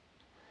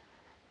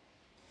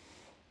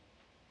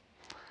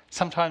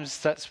 Sometimes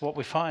that's what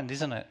we find,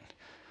 isn't it?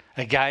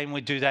 Again,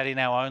 we do that in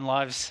our own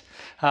lives.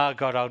 Oh,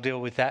 God, I'll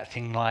deal with that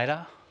thing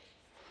later.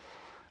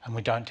 And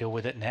we don't deal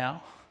with it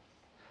now.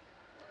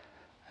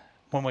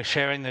 When we're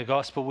sharing the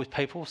gospel with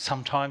people,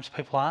 sometimes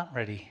people aren't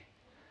ready.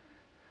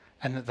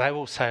 And that they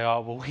will say,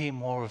 oh, we'll hear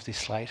more of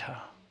this later.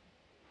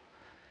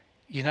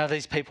 You know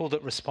these people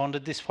that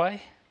responded this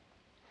way?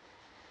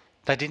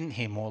 They didn't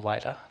hear more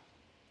later.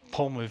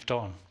 Paul moved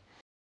on.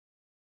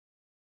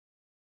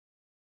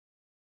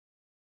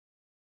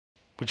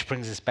 Which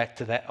brings us back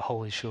to that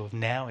whole issue of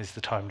now is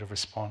the time to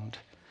respond.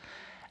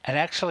 And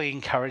actually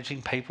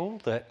encouraging people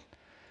that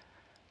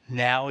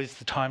now is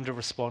the time to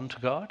respond to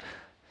God.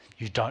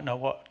 You don't know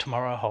what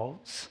tomorrow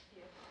holds.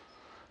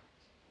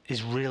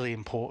 Is really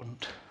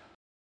important.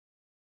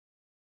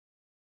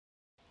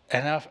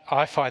 And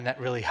I find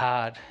that really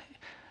hard.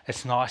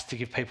 It's nice to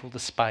give people the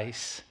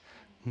space.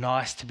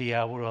 Nice to be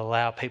able to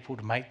allow people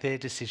to make their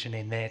decision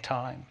in their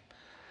time.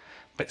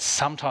 But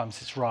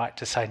sometimes it's right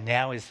to say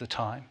now is the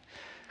time.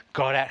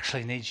 God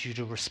actually needs you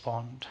to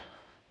respond.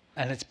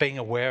 And it's being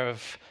aware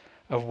of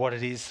what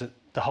it is that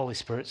the Holy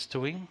Spirit's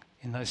doing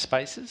in those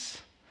spaces.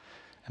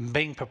 And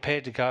being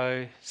prepared to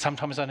go,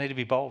 sometimes I need to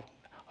be bold.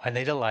 I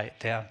need to lay it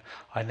down.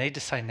 I need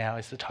to say now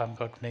is the time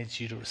God needs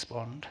you to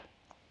respond.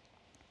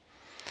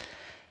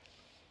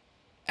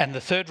 And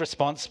the third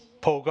response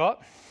Paul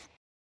got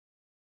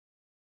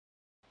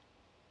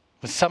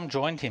But some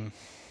joined him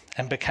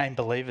and became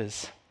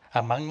believers.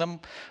 Among them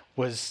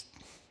was,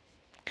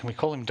 can we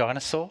call him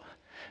Dinosaur?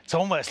 It's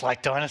almost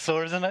like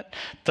Dinosaur, isn't it?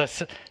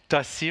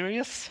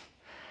 Dicerius,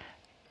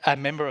 a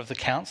member of the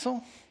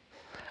council,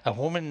 a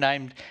woman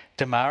named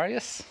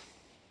Demarius,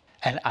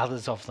 and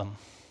others of them.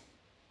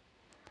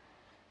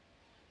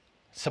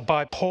 So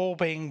by Paul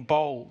being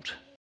bold,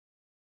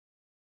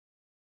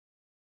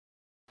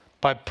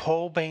 by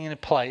Paul being in a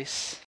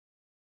place,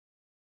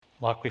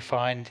 like we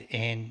find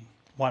in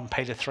 1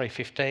 Peter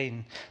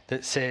 3:15,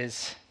 that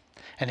says,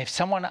 and if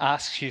someone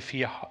asks you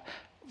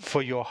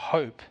for your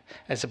hope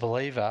as a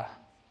believer,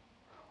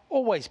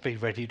 always be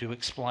ready to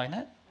explain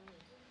it.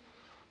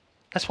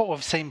 That's what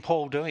we've seen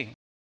Paul doing.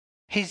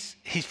 He's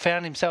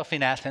found himself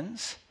in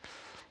Athens,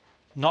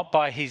 not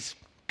by his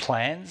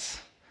plans.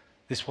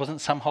 This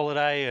wasn't some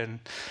holiday and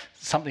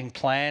something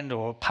planned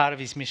or part of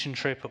his mission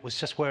trip. It was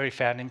just where he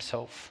found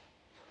himself.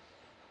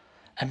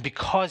 And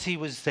because he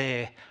was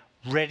there,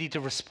 ready to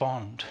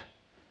respond,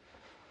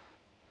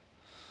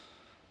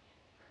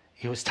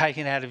 he was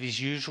taken out of his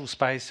usual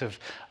space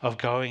of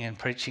going and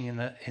preaching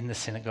in the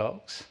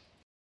synagogues.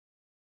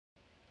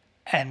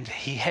 And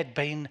he had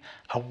been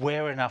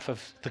aware enough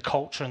of the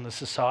culture and the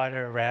society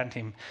around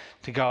him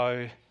to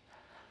go,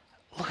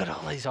 look at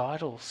all these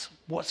idols.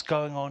 What's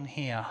going on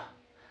here?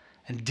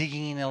 And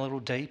digging in a little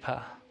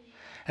deeper.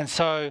 And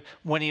so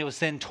when he was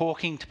then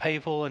talking to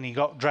people and he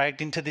got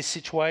dragged into this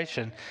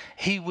situation,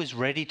 he was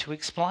ready to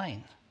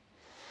explain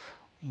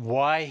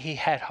why he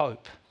had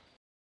hope.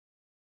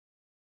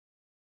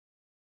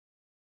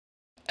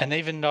 And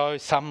even though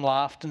some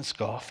laughed and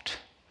scoffed,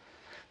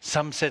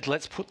 some said,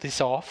 let's put this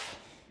off,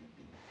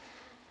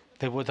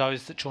 there were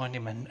those that joined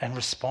him and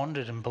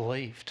responded and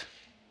believed.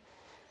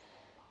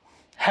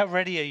 How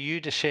ready are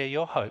you to share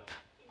your hope?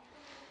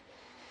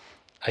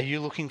 Are you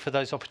looking for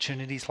those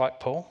opportunities like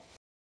Paul?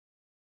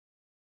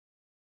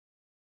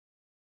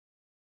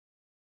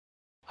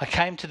 I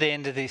came to the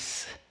end of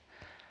this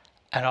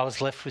and I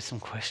was left with some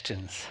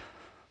questions.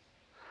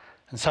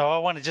 And so I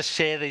want to just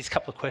share these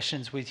couple of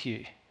questions with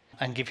you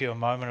and give you a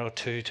moment or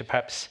two to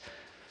perhaps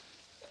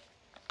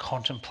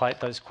contemplate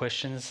those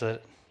questions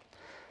that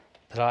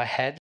I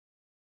had.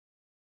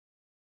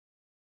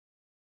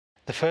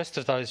 The first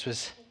of those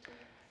was,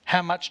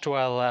 how much do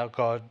I allow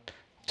God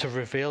to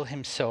reveal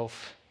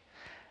himself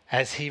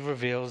as he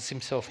reveals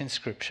himself in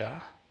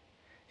Scripture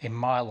in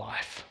my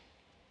life?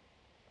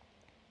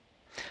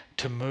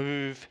 To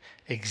move,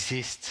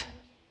 exist,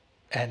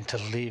 and to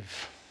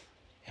live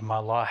in my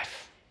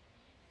life.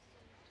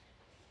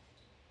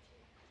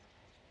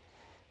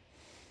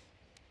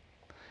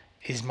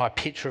 Is my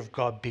picture of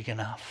God big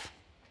enough?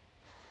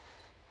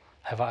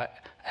 Have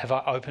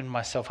I opened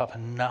myself up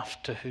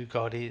enough to who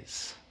God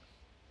is?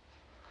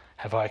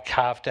 Have I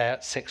carved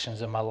out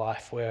sections of my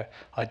life where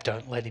I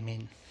don't let him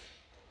in?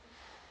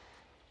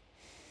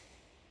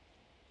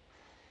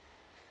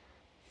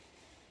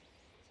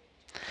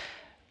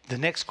 The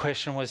next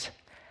question was,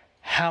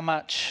 how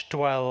much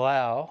do I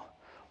allow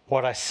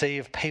what I see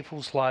of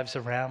people's lives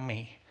around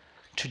me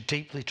to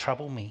deeply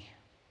trouble me?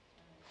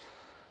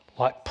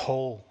 Like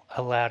Paul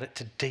allowed it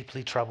to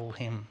deeply trouble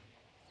him.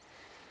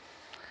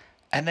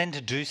 And then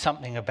to do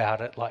something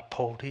about it like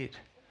Paul did.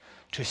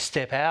 To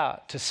step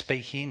out, to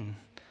speak in,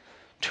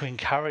 to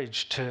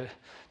encourage, to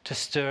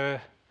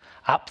stir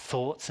up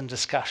thoughts and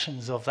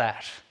discussions of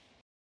that.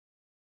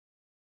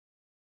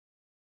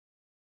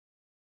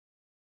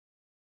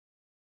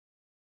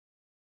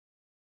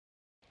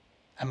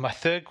 And my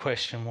third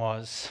question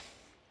was,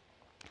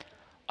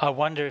 I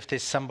wonder if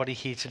there's somebody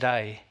here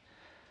today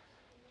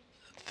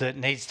that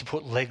needs to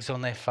put legs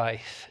on their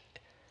faith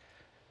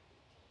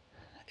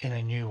in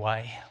a new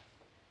way.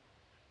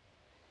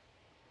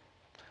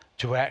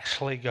 To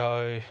actually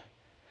go,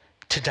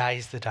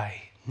 today's the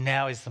day,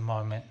 now is the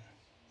moment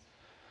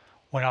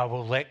when I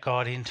will let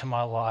God into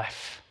my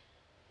life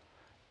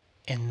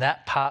in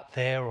that part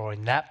there or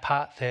in that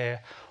part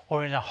there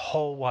or in a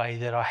whole way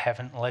that I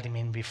haven't let him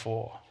in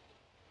before.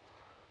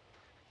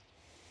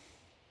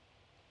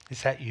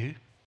 Is that you?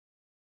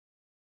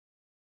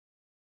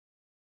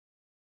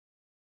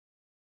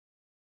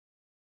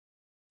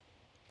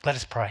 Let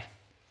us pray.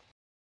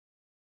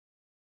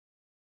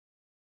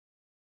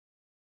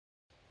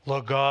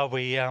 Lord God,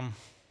 we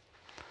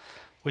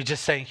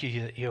just thank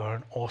you that you are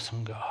an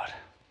awesome God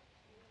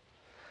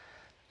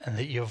and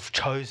that you've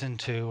chosen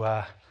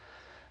to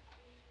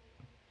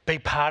be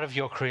part of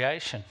your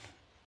creation,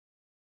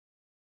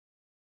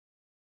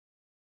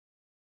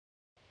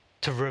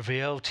 to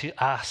reveal to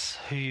us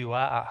who you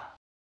are.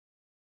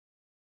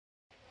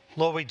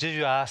 Lord, we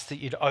do ask that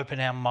you'd open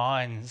our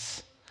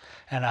minds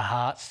and our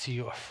hearts to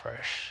you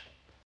afresh,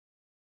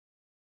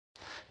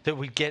 that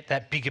we get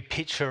that bigger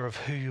picture of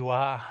who you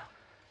are,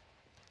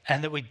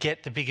 and that we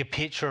get the bigger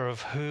picture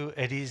of who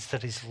it is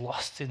that is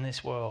lost in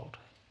this world.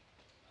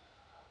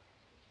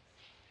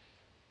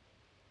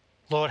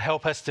 Lord,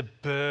 help us to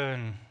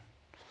burn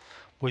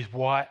with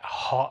white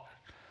hot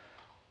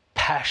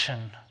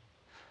passion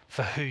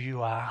for who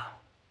you are.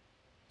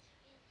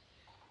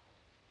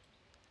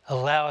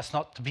 Allow us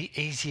not to be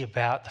easy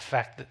about the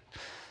fact that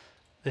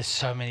there's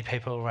so many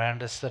people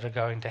around us that are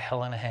going to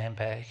hell in a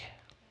handbag.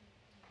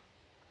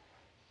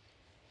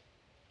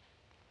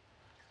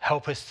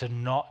 Help us to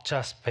not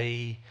just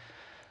be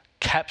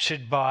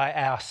captured by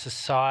our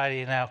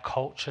society and our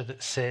culture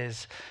that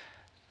says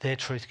their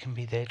truth can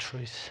be their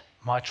truth.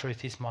 My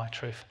truth is my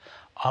truth.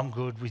 I'm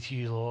good with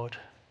you, Lord.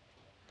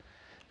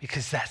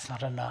 Because that's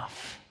not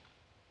enough.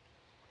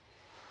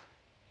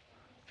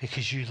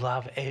 Because you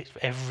love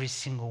every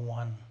single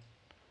one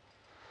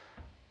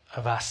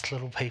of us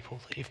little people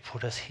that you've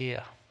put us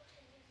here.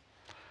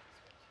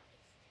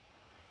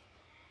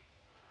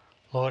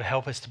 Lord,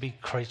 help us to be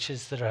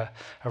creatures that are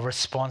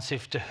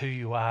responsive to who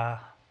you are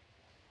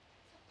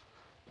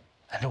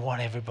and to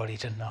want everybody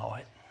to know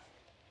it.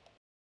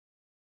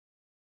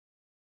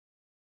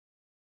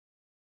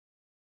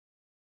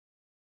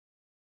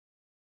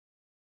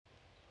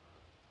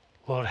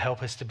 Lord,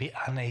 help us to be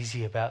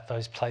uneasy about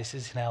those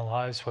places in our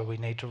lives where we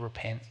need to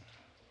repent.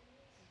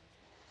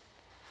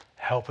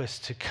 Help us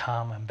to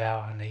come and bow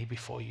our knee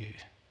before you,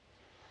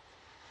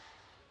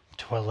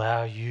 to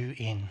allow you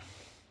in,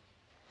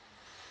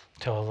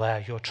 to allow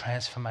your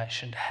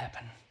transformation to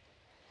happen.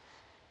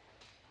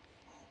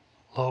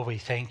 Lord, we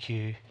thank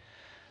you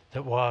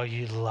that while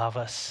you love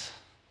us,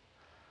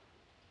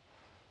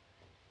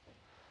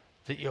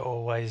 that you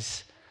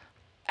always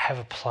have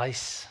a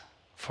place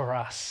for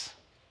us,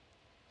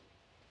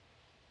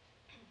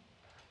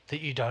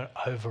 that you don't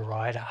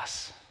override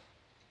us.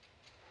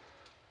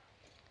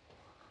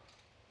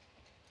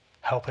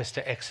 Help us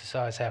to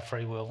exercise our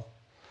free will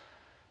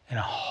in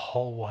a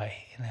whole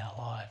way in our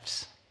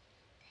lives.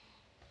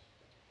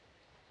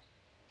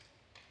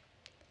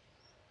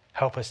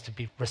 Help us to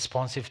be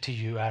responsive to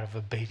you out of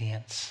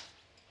obedience,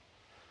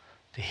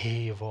 to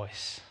hear your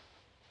voice,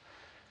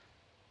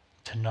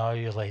 to know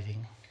your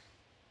leading,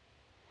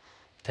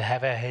 to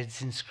have our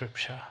heads in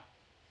Scripture,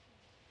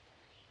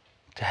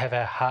 to have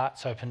our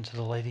hearts open to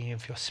the leading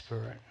of your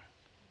Spirit,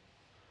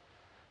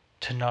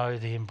 to know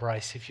the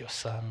embrace of your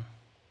Son,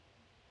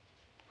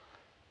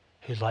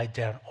 who laid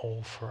down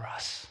all for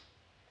us.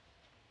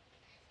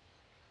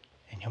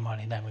 In your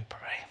mighty name we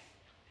pray.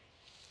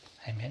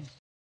 Amen.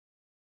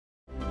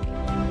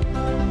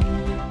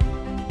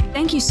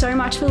 Thank you so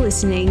much for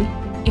listening.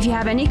 If you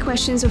have any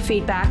questions or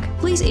feedback,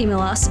 please email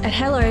us at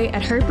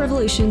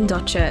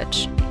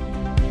hello@hoperevolution.church.